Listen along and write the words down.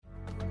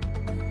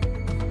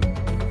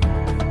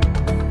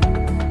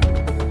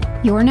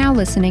You're now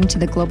listening to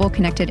the Global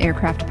Connected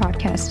Aircraft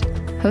podcast,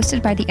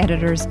 hosted by the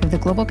editors of the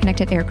Global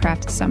Connected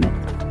Aircraft Summit.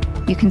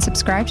 You can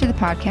subscribe to the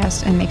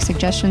podcast and make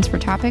suggestions for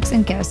topics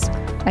and guests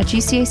at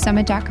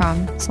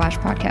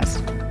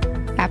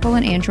gcasummit.com/podcast. Apple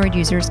and Android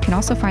users can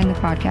also find the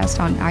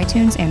podcast on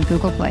iTunes and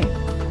Google Play.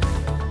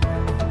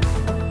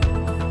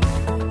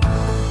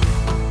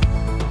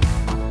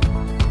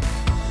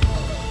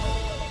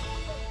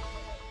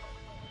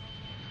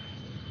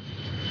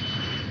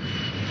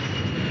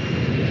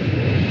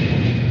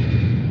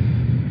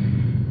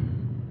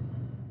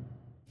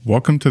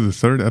 Welcome to the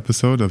third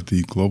episode of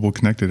the Global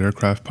Connected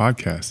Aircraft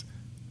podcast.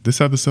 This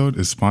episode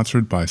is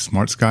sponsored by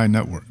Smart Sky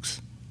Networks.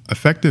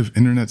 Effective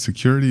internet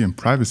security and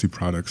privacy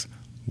products,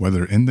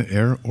 whether in the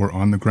air or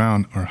on the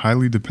ground, are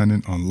highly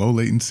dependent on low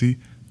latency,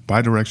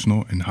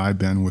 bidirectional, and high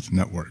bandwidth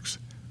networks.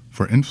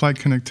 For in-flight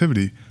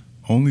connectivity,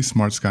 only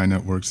Smart Sky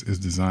Networks is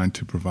designed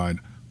to provide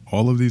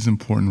all of these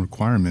important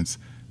requirements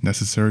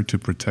necessary to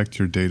protect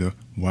your data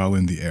while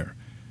in the air.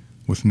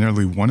 With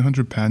nearly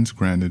 100 patents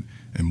granted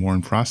and more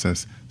in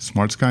process,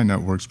 Smart Sky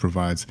Networks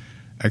provides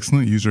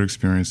excellent user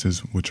experiences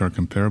which are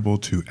comparable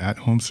to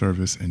at-home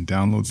service in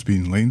download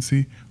speed and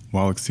latency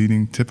while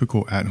exceeding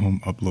typical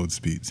at-home upload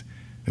speeds.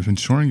 If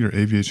ensuring your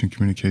aviation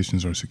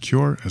communications are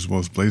secure as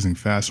well as blazing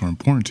fast are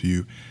important to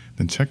you,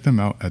 then check them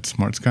out at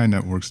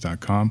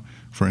smartskynetworks.com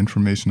for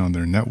information on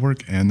their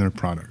network and their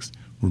products.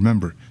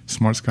 Remember,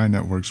 Smart Sky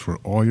Networks for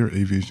all your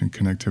aviation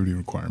connectivity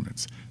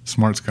requirements.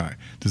 Smart Sky,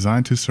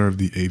 designed to serve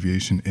the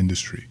aviation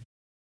industry.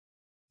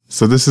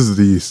 So this is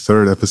the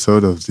third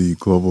episode of the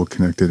Global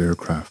Connected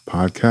Aircraft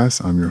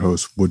podcast. I'm your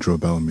host, Woodrow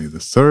Bellamy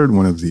III,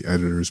 one of the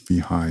editors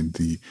behind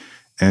the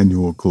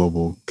annual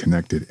Global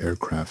Connected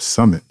Aircraft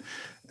Summit.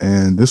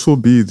 And this will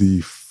be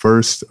the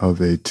first of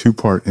a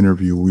two-part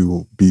interview we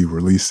will be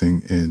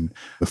releasing, in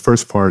the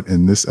first part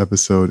in this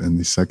episode and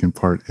the second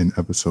part in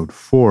episode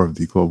 4 of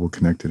the Global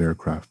Connected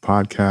Aircraft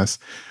podcast.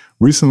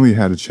 Recently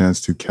had a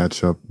chance to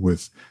catch up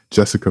with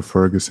Jessica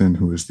Ferguson,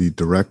 who is the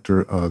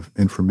Director of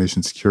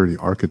Information Security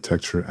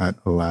Architecture at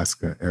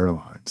Alaska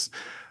Airlines.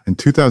 In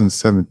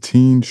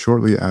 2017,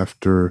 shortly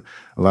after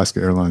Alaska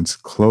Airlines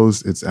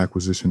closed its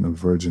acquisition of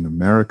Virgin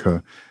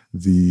America,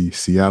 the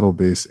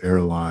Seattle-based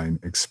airline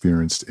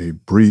experienced a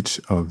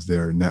breach of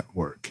their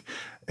network.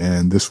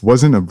 And this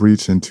wasn't a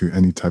breach into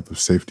any type of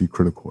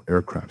safety-critical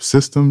aircraft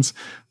systems.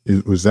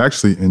 It was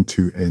actually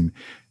into an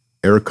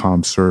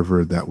Aircom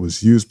server that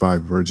was used by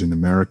Virgin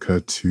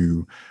America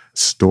to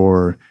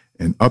store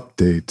and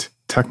update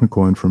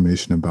technical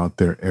information about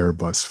their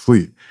Airbus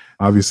fleet.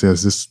 Obviously,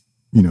 as this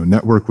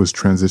network was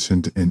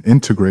transitioned and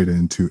integrated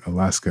into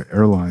Alaska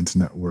Airlines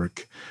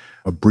network,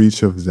 a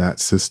breach of that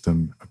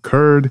system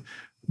occurred.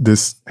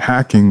 This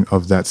hacking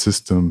of that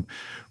system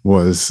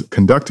was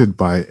conducted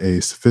by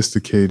a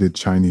sophisticated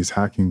Chinese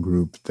hacking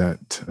group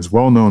that is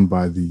well known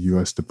by the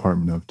U.S.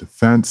 Department of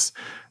Defense.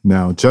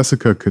 Now,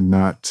 Jessica could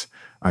not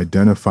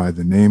identify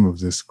the name of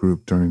this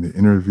group during the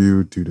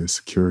interview due to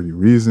security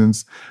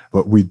reasons,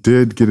 but we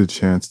did get a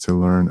chance to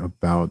learn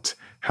about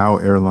how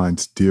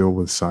airlines deal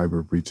with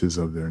cyber breaches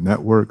of their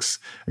networks.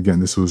 Again,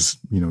 this was,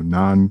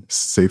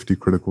 non-safety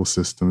critical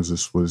systems.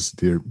 This was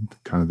their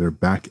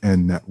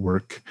back-end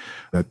network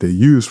that they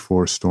use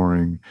for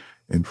storing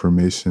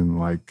information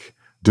like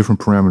different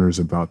parameters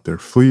about their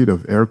fleet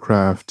of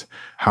aircraft,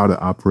 how to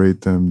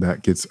operate them.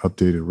 That gets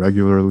updated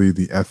regularly.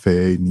 The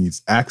FAA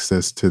needs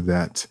access to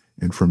that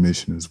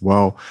information as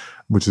well,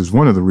 which is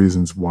one of the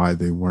reasons why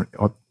they weren't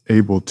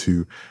able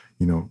to,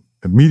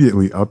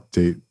 immediately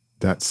update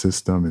that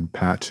system and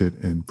patch it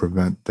and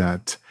prevent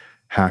that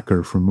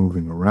hacker from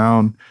moving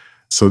around.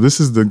 So this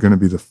is going to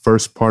be the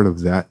first part of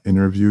that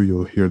interview.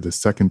 You'll hear the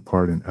second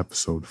part in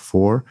episode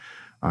 4.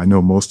 I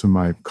know most of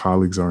my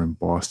colleagues are in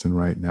Boston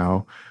right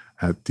now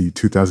at the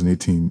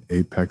 2018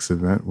 APEX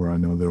event, where I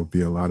know there will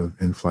be a lot of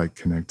in-flight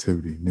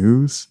connectivity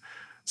news.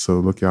 So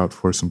look out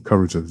for some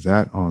coverage of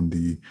that on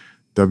the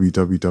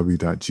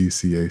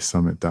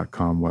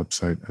www.gcasummit.com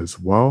website as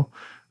well.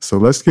 So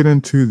let's get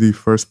into the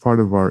first part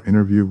of our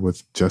interview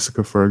with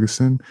Jessica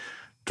Ferguson,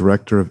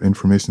 Director of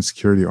Information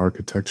Security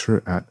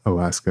Architecture at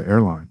Alaska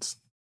Airlines.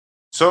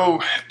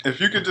 So if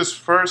you could just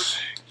first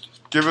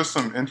give us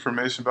some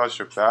information about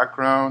your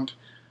background,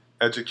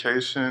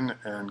 education,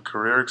 and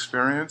career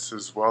experience,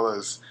 as well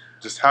as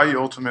just how you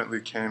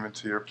ultimately came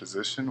into your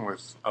position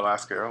with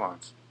Alaska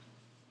Airlines.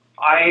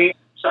 I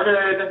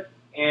started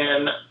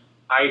in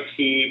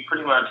IT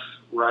pretty much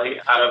right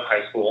out of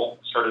high school.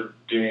 Started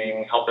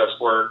doing help desk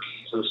work.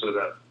 So this was,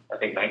 I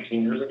think,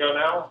 19 years ago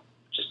now,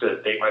 just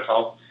to date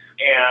myself.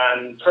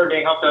 And started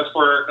doing help desk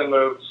work and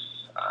moved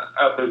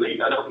up as a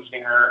network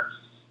engineer,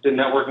 did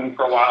networking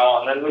for a while,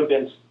 and then moved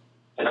into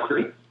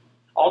networking.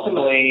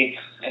 Ultimately,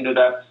 ended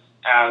up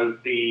as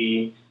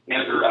the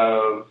manager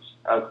of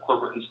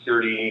corporate and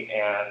security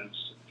and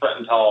threat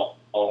intel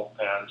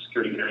and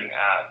security engineering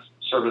at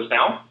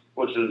ServiceNow,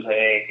 which is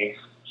a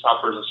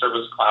software as a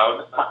service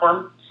cloud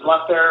platform.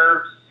 Left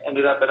there,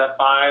 ended up at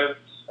F5,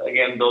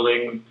 again,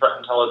 building threat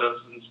intelligence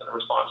and incident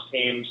response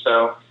teams.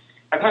 So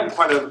I've had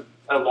quite a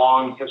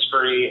long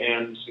history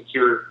in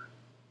secure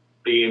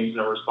the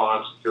incident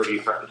response, security,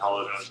 threat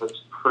intelligence.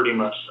 That's pretty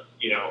much,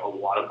 a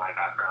lot of my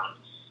background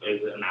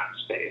is in that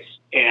space.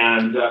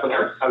 And from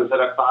there, I was at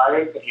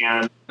F5,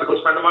 and a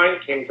close friend of mine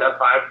came to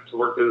F5 to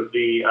work as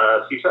the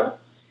CISO.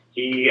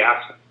 He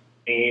asked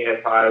me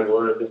if I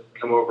would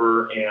come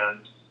over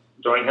and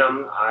join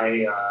him.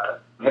 I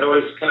had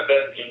always kind of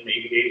been in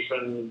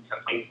aviation,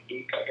 kind of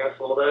geek, I guess,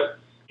 a little bit.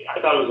 I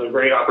thought it was a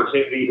great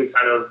opportunity to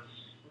kind of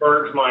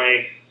merge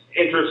my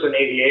interest in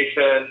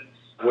aviation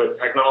with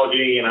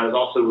technology, and I was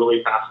also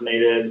really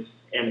fascinated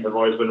and have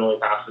always been really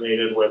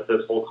fascinated with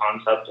this whole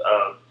concept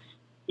of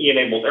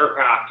E-enabled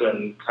aircraft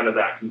and kind of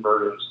that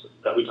convergence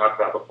that we talked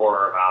about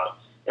before about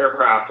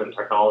aircraft and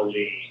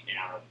technology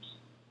and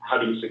how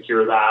do you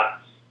secure that,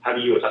 how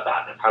do you accept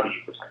that, and how do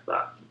you protect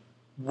that.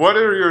 What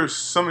are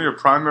some of your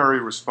primary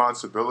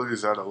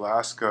responsibilities at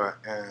Alaska,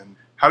 and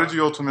how did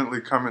you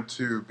ultimately come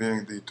into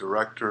being the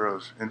Director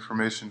of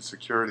Information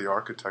Security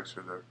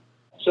Architecture there?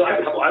 So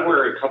I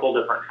wear a couple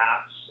different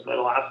hats at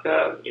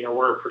Alaska.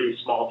 We're a pretty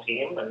small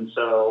team, and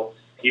so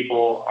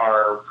people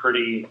are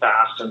pretty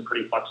fast and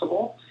pretty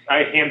flexible.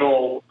 I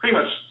handle pretty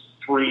much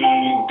 3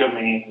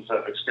 domains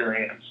of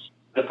experience.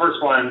 The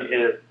first one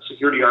is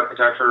security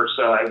architecture,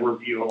 so I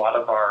review a lot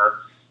of our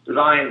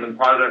designs and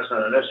projects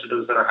and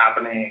initiatives that are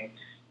happening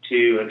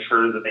to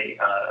ensure that they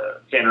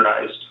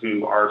standardize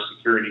to our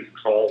security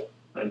control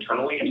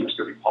internally and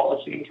security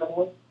policy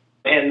internally.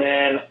 And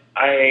then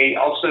I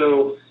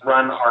also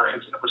run our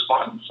incident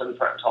response and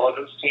threat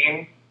intelligence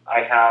team.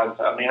 I have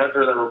a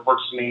manager that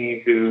reports to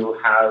me who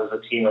has a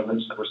team of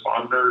incident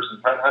responders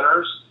and threat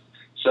hunters.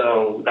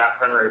 So that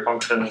primary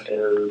function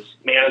is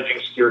managing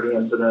security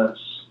incidents,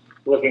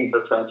 looking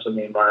for threats in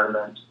the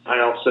environment.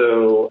 I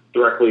also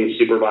directly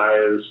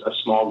supervise a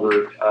small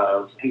group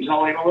of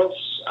intel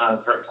analysts,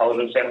 threat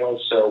intelligence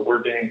analysts. So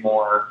we're doing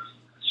more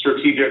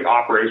strategic,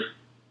 operational,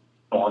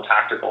 and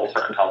tactical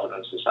threat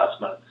intelligence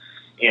assessment,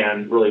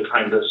 and really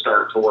trying to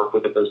start to work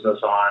with the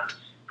business on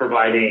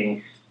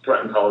providing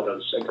threat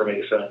intelligence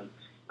information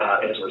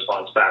in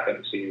response back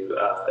into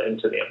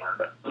the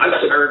environment. I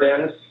got hired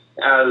in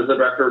as the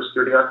Director of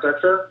Security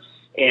Architecture,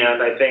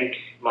 and I think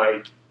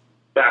my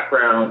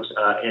background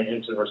in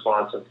incident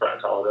response and threat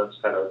intelligence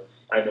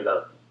I ended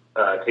up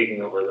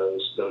taking over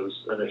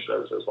those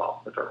initiatives as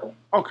well internally.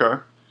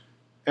 Okay.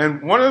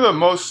 And one of the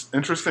most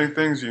interesting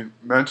things you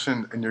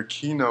mentioned in your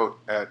keynote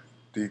at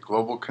the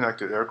Global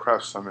Connected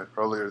Aircraft Summit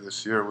earlier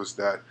this year was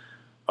that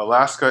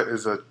Alaska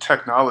is a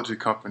technology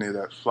company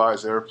that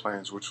flies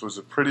airplanes, which was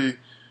a pretty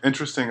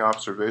interesting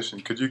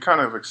observation. Could you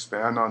kind of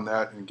expand on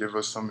that and give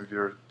us some of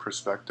your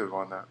perspective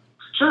on that?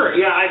 Sure.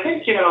 Yeah, I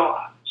think,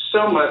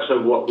 so much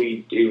of what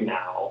we do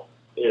now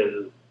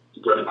is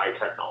driven by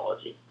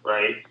technology,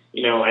 right?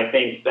 I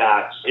think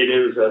that it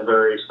is a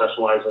very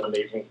specialized and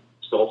amazing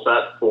skill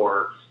set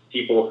for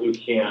people who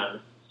can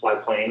fly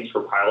planes,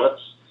 for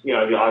pilots.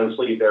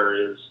 Obviously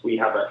we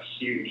have a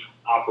huge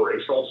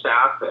operational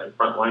staff and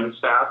frontline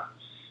staff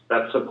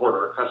that support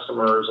our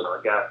customers and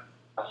our guests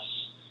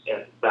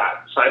and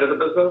that side of the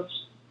business.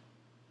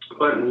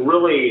 But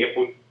really, if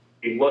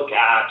we look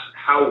at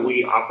how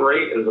we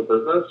operate as a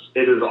business,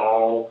 it is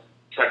all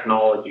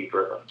technology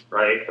driven,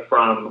 right?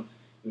 From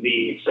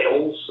the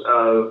sales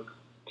of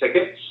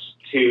tickets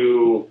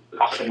to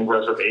costing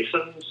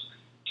reservations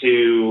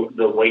to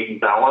the weight and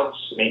balance,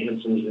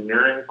 maintenance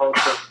engineering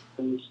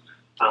functions.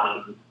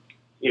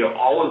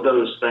 All of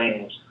those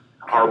things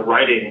are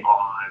riding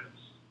on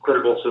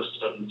critical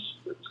systems,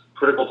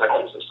 critical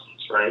technology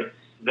systems, right?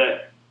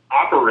 That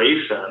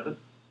operation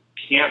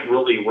can't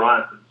really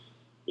run,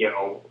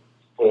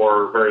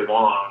 for very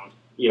long,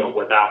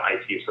 without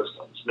IT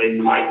systems. They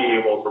might be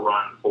able to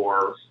run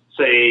for,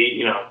 say,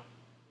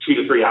 2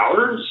 to 3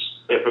 hours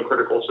if a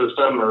critical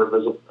system or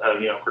there's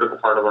a critical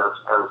part of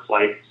our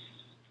flight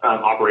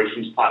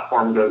operations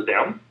platform goes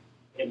down.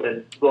 And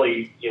then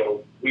really,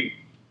 we've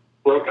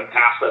broken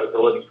past that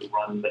ability to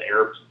run the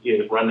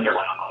airline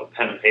on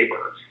pen and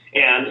paper.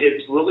 And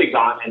it's really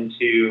gotten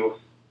into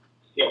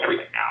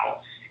everything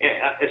now,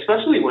 and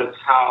especially with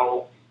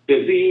how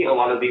busy a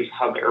lot of these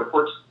hub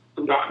airports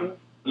have gotten.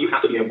 You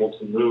have to be able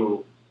to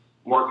move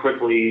more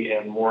quickly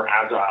and more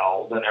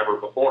agile than ever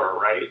before,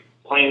 right?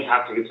 Planes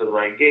have to get to the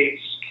right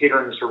gates,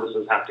 catering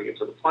services have to get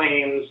to the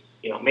planes,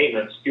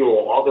 maintenance,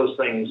 fuel, all those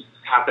things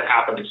have to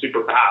happen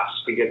super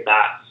fast to get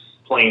that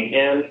plane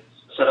in,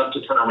 set up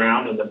to turn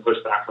around, and then push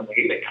back from the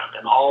gate again.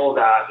 And all of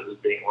that is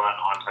being run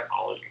on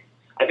technology.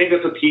 I think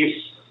that's a piece,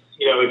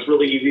 it's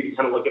really easy to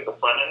kind of look at the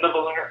front end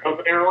of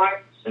an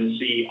airline and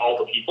see all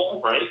the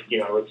people, right?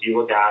 If you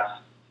look at,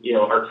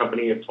 our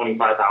company of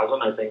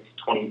 25,000, I think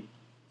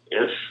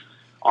 20-ish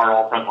are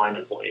all frontline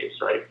employees,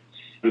 right?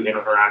 Who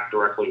interact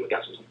directly with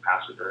guests and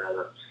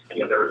passengers.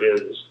 There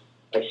is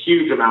a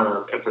huge amount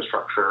of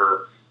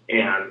infrastructure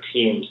and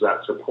teams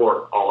that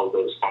support all of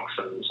those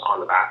functions on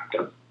the back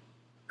end.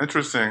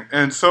 Interesting.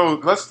 And so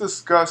let's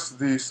discuss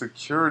the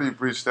security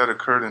breach that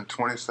occurred in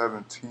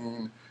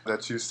 2017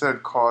 that you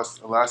said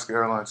cost Alaska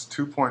Airlines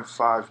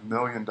 $2.5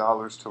 million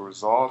to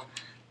resolve.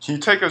 Can you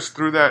take us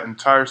through that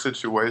entire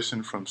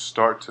situation from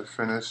start to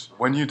finish?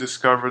 When you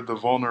discovered the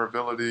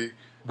vulnerability,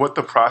 what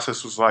the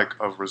process was like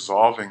of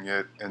resolving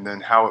it, and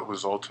then how it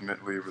was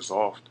ultimately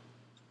resolved?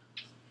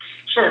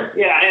 Sure.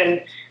 Yeah,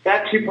 and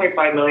that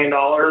 $2.5 million,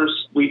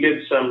 we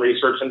did some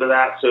research into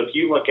that. So if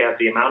you look at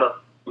the amount of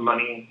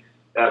money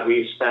that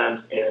we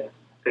spent in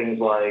things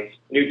like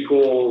new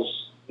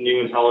tools,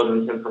 new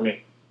intelligence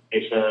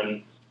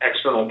information,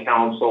 external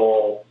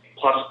counsel,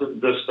 plus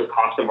the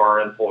cost of our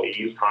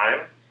employees'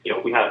 time,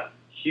 we had a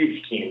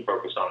huge team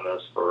focused on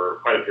this for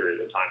quite a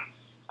period of time.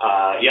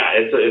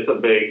 It's a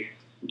big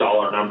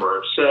dollar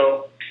number.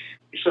 So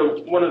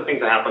one of the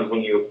things that happens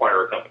when you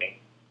acquire a company,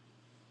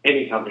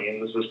 any company,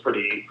 and this is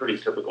pretty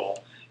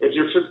typical, is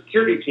your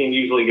security team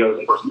usually goes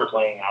and first starts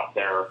laying out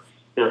their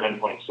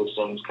endpoint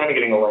systems, kind of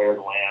getting a lay of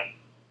the land,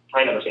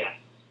 trying to understand,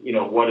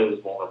 what is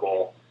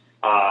vulnerable,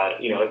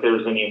 if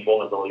there's any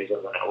vulnerabilities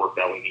in the network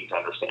that we need to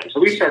understand. So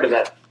we started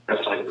that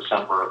in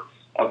December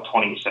of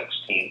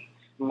 2016.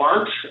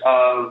 March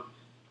of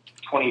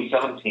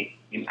 2017,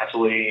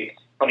 actually,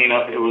 funny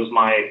enough, it was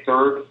my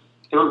third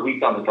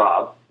week on the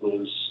job. It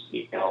was,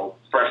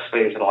 fresh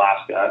space in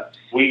Alaska.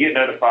 We get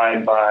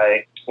notified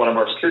by one of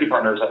our security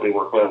partners that we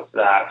work with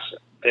that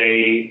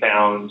they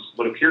found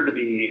what appeared to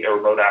be a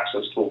remote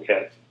access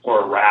toolkit,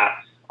 or a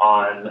RAT,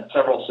 on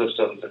several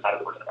systems inside of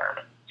the work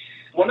environment.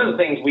 One of the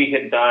things we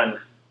had done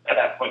at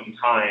that point in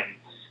time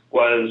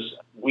was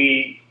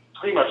we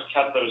pretty much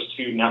kept those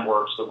two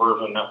networks, the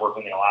Virgin network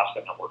and the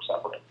Alaska network,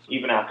 separate,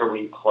 even after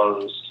we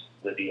closed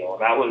the deal.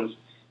 And that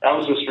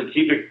was a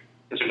strategic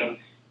decision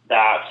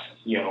that,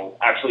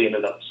 actually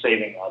ended up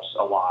saving us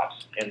a lot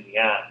in the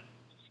end,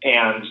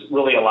 and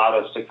really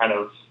allowed us to kind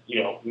of,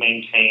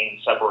 maintain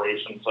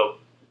separation. So,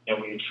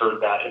 we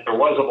ensured that if there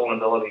was a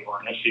vulnerability or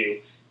an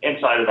issue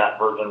inside of that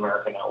Virgin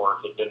American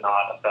network, it did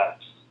not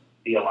affect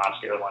the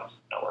Alaska Airlines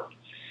network.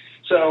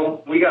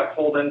 So we got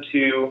pulled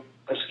into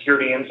a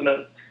security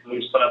incident.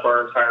 We split up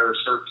our entire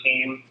CERT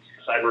team,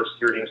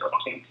 cybersecurity and CERT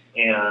team,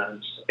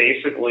 and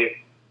basically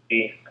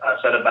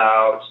set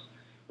about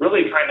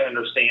really trying to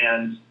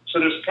understand. So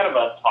there's kind of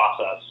a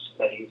process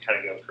that you kind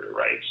of go through,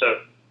 right?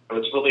 So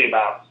it's really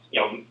about,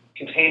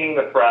 containing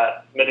the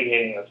threat,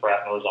 mitigating the threat,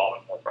 and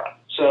resolving the threat.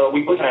 So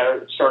we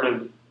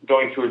started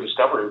going through a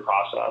discovery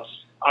process,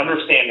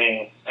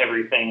 understanding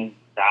everything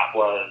that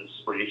was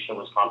breached and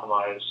was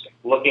compromised,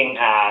 looking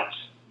at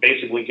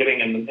basically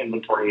getting an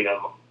inventory of,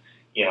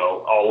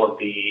 all of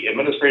the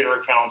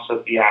administrator accounts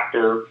that the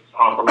actor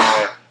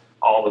compromised,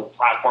 all the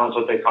platforms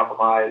that they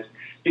compromised.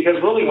 Because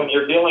really, when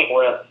you're dealing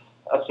with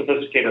a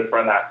sophisticated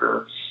threat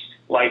actor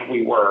like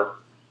we were,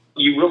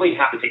 you really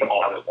have to take them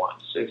all out at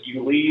once. If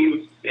you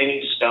leave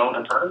any stone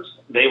unturned,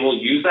 they will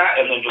use that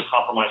and then just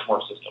compromise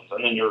more systems.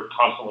 And then you're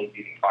constantly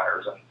beating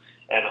fires.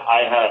 And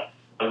I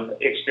have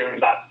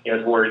experienced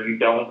that, where you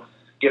don't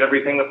get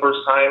everything the first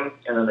time,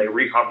 and then they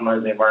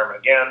re-compromise the environment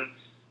again,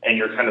 and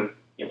you're kind of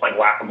playing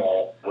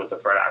whack-a-mole with the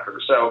threat actor.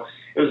 So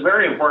it was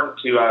very important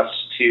to us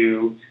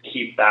to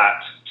keep that,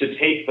 to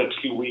take the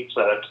 2 weeks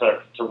that it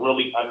took to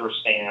really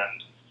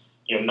understand,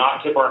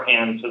 not tip our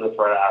hand to the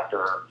threat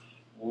actor,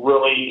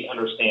 really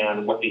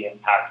understand what the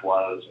impact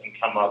was, and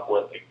come up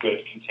with a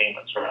good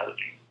containment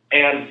strategy.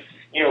 And,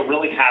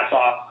 really hats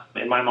off,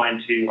 in my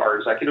mind, to our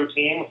executive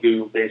team,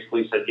 who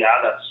basically said,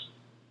 yeah, that's,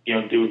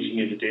 do what you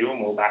need to do,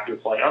 and we'll back your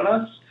play on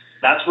this.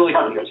 That's really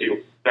hard to go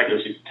to.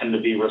 Executives who tend to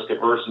be risk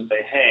averse and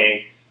say,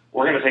 hey,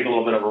 we're going to take a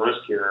little bit of a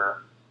risk here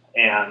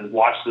and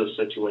watch this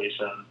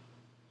situation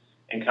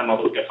and come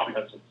up with a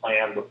comprehensive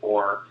plan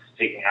before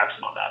taking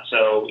action on that.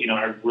 So,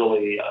 I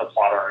really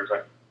applaud our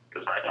executives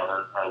right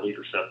now, our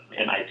leadership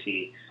in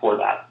IT for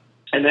that.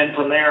 And then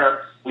from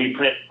there, we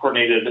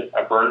coordinated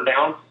a burn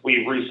down.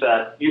 We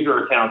reset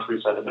user accounts,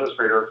 reset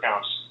administrator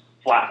accounts,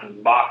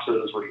 flattened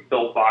boxes,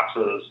 rebuilt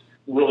boxes,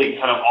 really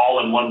kind of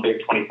all in one big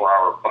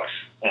 24-hour push,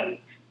 and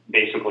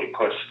basically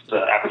pushed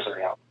the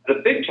adversary out.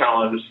 The big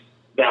challenge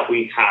that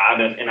we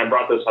had, and I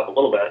brought this up a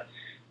little bit,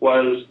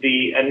 was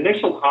the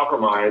initial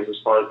compromise, as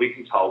far as we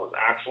can tell, was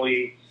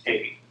actually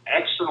an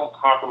external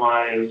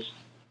compromise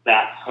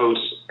that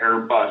hosts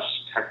Airbus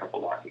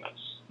technical documents.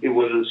 It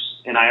was,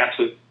 and I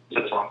actually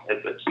said this wrong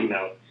at the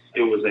keynote,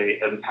 it was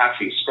an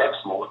Apache Struts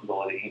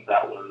vulnerability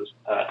that was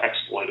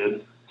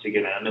exploited to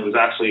get in. It was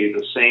actually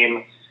the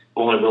same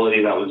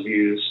vulnerability that was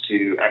used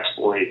to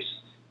exploit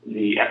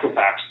the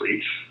Equifax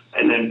breach.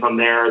 And then from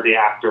there, the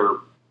actor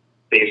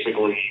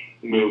basically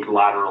moved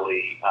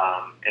laterally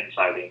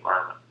inside the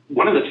environment.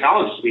 One of the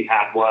challenges we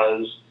had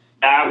was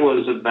that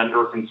was a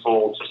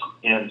vendor-controlled system.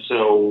 And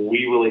so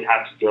we really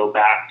had to go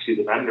back to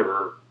the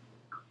vendor,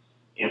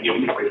 and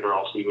or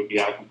else we would be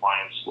out of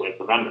compliance with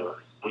the vendor.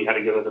 We had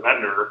to go to the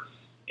vendor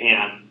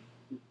and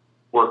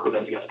work with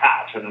them to get a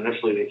patch. And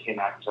initially they came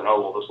back and said,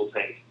 oh, well, this will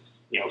take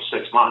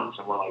 6 months.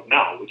 And we're like,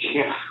 no, we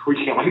can't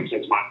wait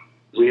 6 months.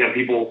 We have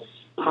people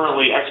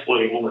currently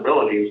exploiting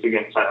vulnerabilities to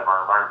get inside of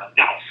our environment.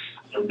 Now,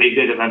 they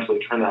did eventually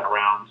turn that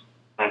around.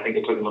 I think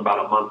it took them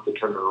about a month to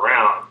turn it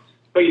around.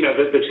 But,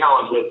 the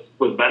challenge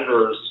with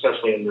vendors,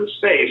 especially in this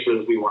space,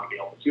 is we want to be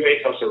able to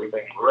QA test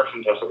everything and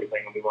regression test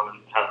everything, and we want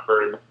to have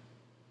very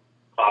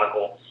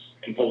methodical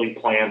and fully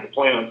planned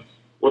deployments,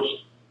 which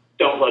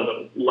don't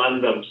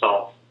lend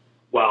themselves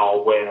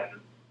well when,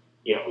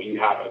 you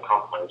have a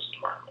compromised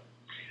environment.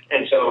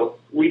 And so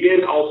we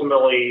did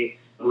ultimately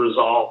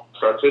resolve the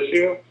threats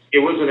issue. It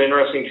was an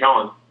interesting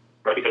challenge,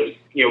 right? Because,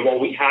 while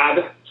we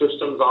had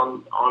systems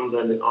on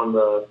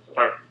the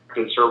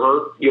affected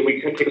server,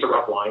 we couldn't take it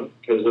offline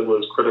because it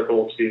was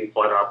critical to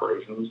flight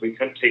operations. We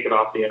couldn't take it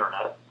off the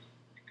internet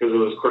because it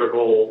was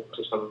critical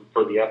system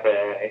for the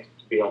FAA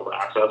to be able to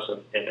access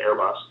in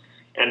Airbus.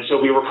 And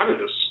so we were kind of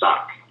just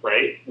stuck,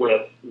 right,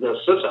 with the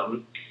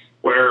system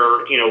where,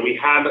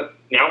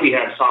 we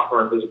had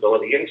software and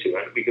visibility into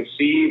it. We could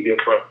see the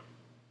threat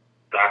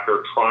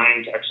actor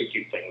trying to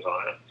execute things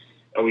on it.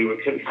 And we would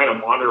kind of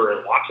monitor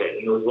and watch it,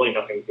 and there was really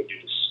nothing we could do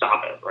to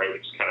stop it, right? We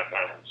just kind of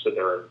sit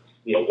there and,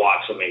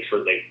 watch and make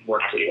sure they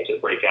weren't actually able to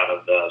break out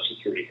of the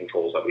security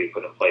controls that we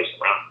put in place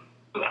around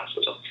that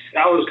system.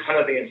 That was kind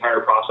of the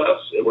entire process.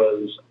 It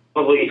was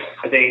probably,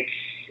 I think,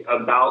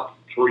 about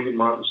 3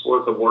 months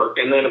worth of work.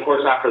 And then, of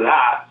course, after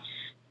that,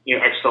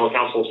 external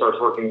counsel starts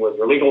working with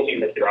your legal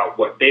team to figure out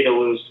what data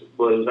was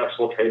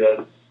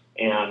exfiltrated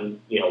and,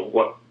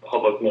 what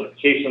public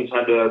notifications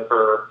had to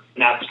occur.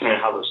 And that's kind of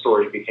how the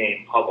story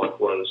became public,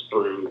 was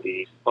through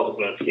the public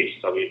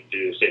notifications that we had to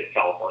do to the state of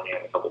California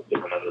and a couple of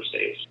different other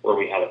states where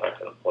we had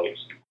affected employees.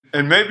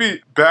 And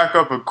maybe back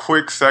up a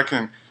quick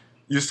second.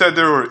 You said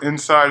they were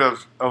inside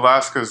of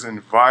Alaska's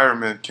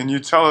environment. Can you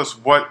tell us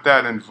what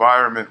that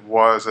environment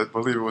was? I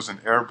believe it was an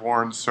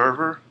airborne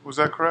server. Was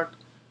that correct?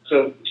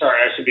 So,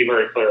 sorry, I should be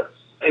very clear.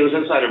 It was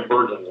inside of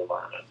Virgin's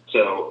environment.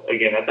 So,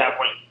 again, at that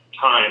point in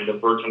time, the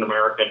Virgin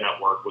America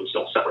network was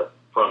still separate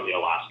from the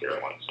Alaska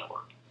Airlines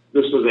network.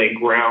 This was a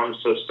ground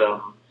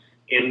system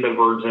in the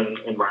Virgin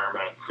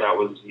environment that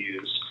was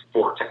used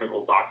for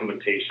technical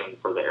documentation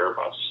for the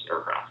Airbus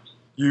aircraft.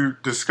 You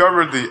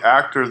discovered the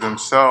actor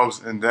themselves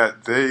and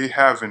that they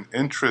have an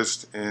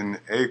interest in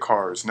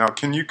ACARS. Now,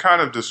 can you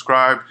kind of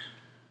describe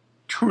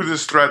who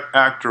this threat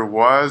actor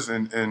was?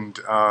 And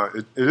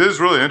it is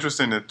really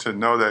interesting to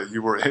know that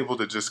you were able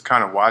to just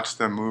kind of watch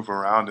them move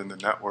around in the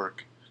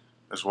network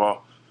as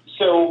well.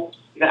 So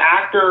the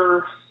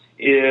actor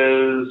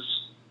is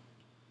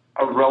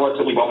a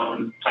relatively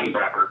well-known Chinese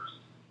threat actor.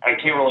 I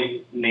can't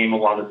really name a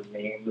lot of the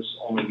names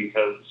only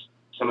because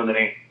some of the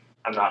names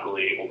I'm not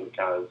really able to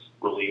kind of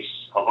release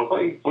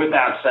publicly. With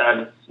that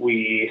said,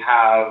 we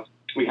have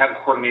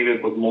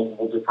coordinated with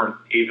multiple different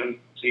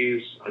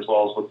agencies as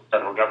well as with the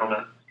federal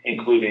government,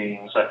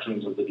 including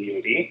sections of the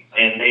DoD,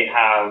 and they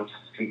have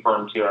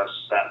confirmed to us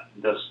that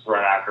this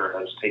threat actor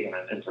has taken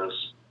an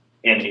interest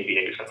in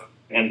aviation.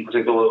 And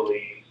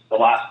particularly the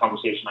last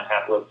conversation I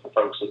had with the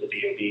folks at the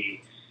DoD,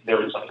 there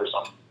was interest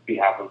on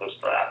behalf of this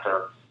threat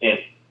actor in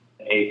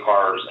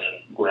ACARS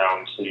and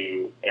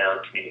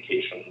ground-to-air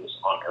communications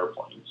on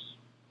airplanes.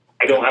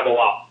 I don't have a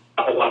lot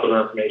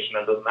of information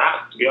other than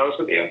that, to be honest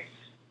with you.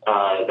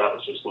 That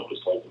was just what was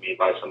told to me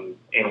by some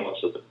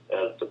analysts at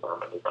the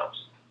Department of Defense.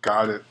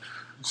 Got it.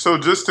 So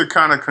just to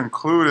kind of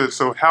conclude it,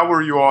 so how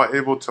were you all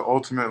able to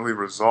ultimately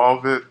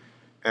resolve it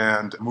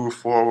and move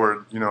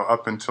forward,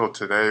 up until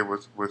today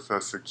with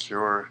a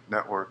secure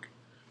network?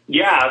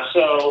 Yeah,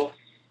 so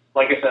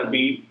like I said,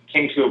 we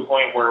came to a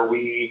point where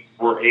we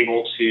were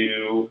able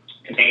to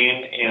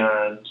contain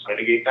and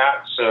mitigate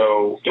that.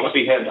 So once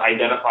we had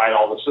identified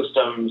all the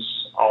systems,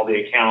 all the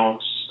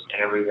accounts,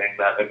 and everything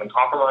that had been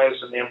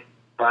compromised in the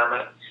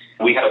environment,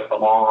 we had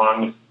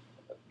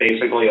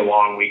basically a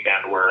long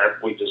weekend where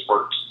we just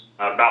worked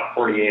about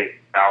 48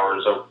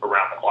 hours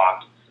around the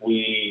clock.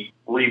 We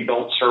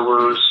rebuilt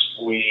servers.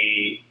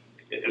 We,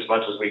 as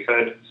much as we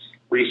could,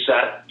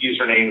 reset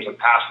usernames and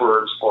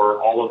passwords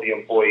for all of the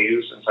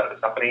employees inside the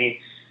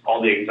company,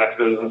 all the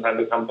executives inside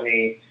the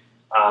company.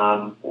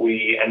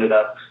 We ended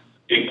up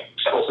doing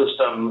several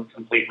system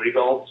complete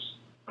rebuilds,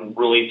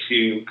 really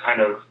to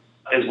kind of,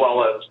 as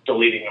well as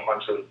deleting a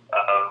bunch of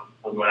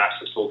remote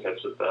access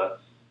toolkits that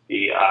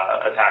the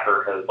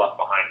attacker has left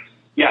behind.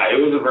 Yeah, it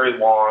was a very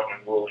long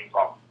and grueling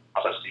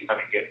process to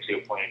kind of get to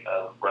a point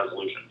of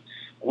resolution.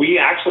 We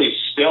actually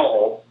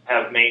still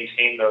have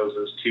maintained those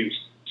as two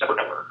separate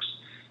networks.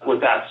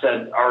 With that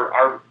said,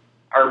 our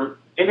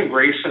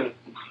integration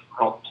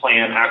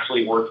plan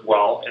actually worked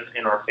well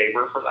in our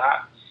favor for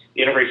that.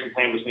 The integration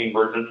plan between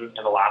Virgin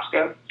and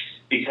Alaska,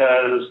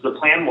 because the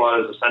plan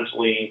was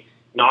essentially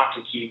not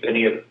to keep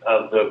any of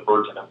the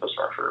Virgin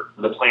infrastructure.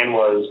 The plan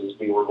was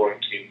we were going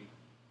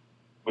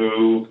to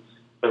move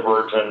the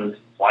Virgin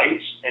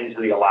flights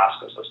into the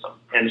Alaska system.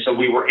 And so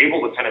we were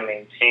able to kind of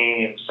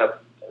maintain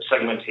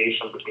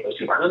segmentation between those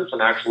two environments,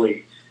 and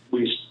actually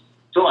we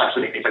still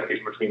actually make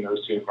segmentation between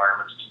those two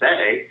environments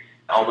today,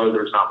 although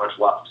there's not much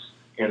left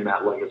in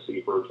that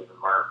legacy Virgin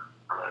environment,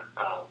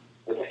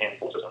 with a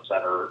handful of systems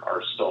that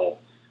are still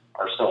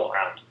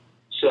around.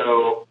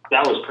 So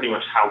that was pretty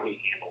much how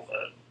we handled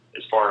it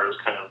as far as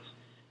kind of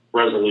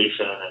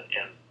resolution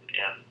and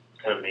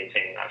kind of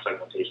maintaining that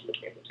segmentation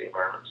between the two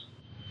environments.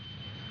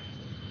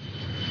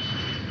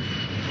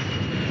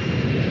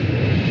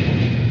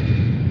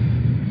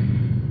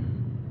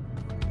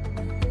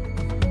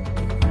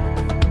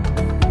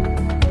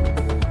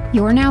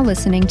 You're now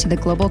listening to the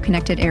Global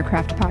Connected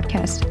Aircraft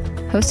podcast,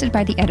 hosted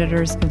by the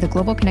editors of the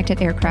Global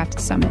Connected Aircraft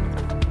Summit.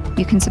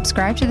 You can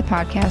subscribe to the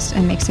podcast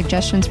and make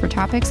suggestions for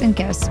topics and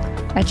guests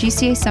at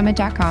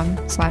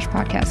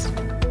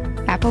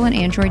gcasummit.com/podcast. Apple and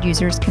Android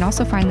users can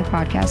also find the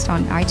podcast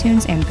on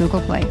iTunes and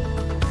Google Play.